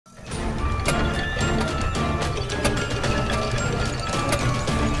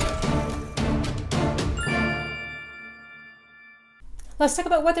Let's talk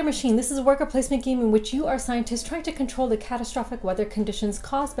about Weather Machine. This is a worker placement game in which you are scientists trying to control the catastrophic weather conditions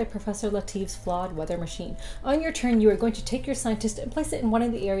caused by Professor Latif's flawed weather machine. On your turn, you are going to take your scientist and place it in one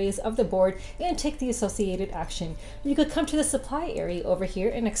of the areas of the board and take the associated action. You could come to the supply area over here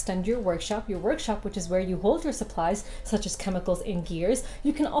and extend your workshop, which is where you hold your supplies, such as chemicals and gears.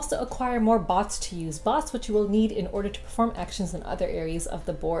 You can also acquire more bots to use, bots which you will need in order to perform actions in other areas of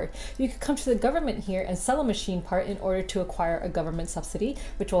the board. You could come to the government here and sell a machine part in order to acquire a government subsidy,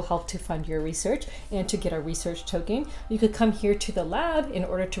 which will help to fund your research and to get a research token. You could come here to the lab in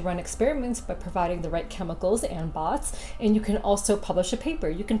order to run experiments by providing the right chemicals and bots, and you can also publish a paper.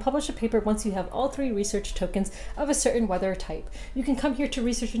 You can publish a paper once you have all 3 research tokens of a certain weather type. You can come here to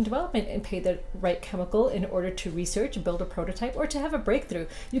research and development and pay the right chemical in order to research, build a prototype, or to have a breakthrough.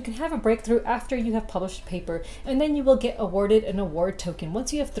 You can have a breakthrough after you have published a paper, and then you will get awarded an award token.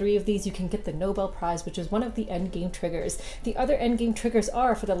 Once you have 3 of these, you can get the Nobel Prize, which is one of the endgame triggers. The other endgame triggers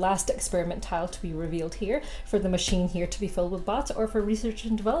are for the last experiment tile to be revealed here, for the machine here to be filled with bots, or for research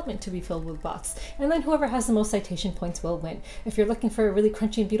and development to be filled with bots. And then whoever has the most citation points will win. If you're looking for a really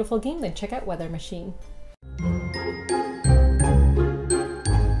crunchy and beautiful game, then check out Weather Machine.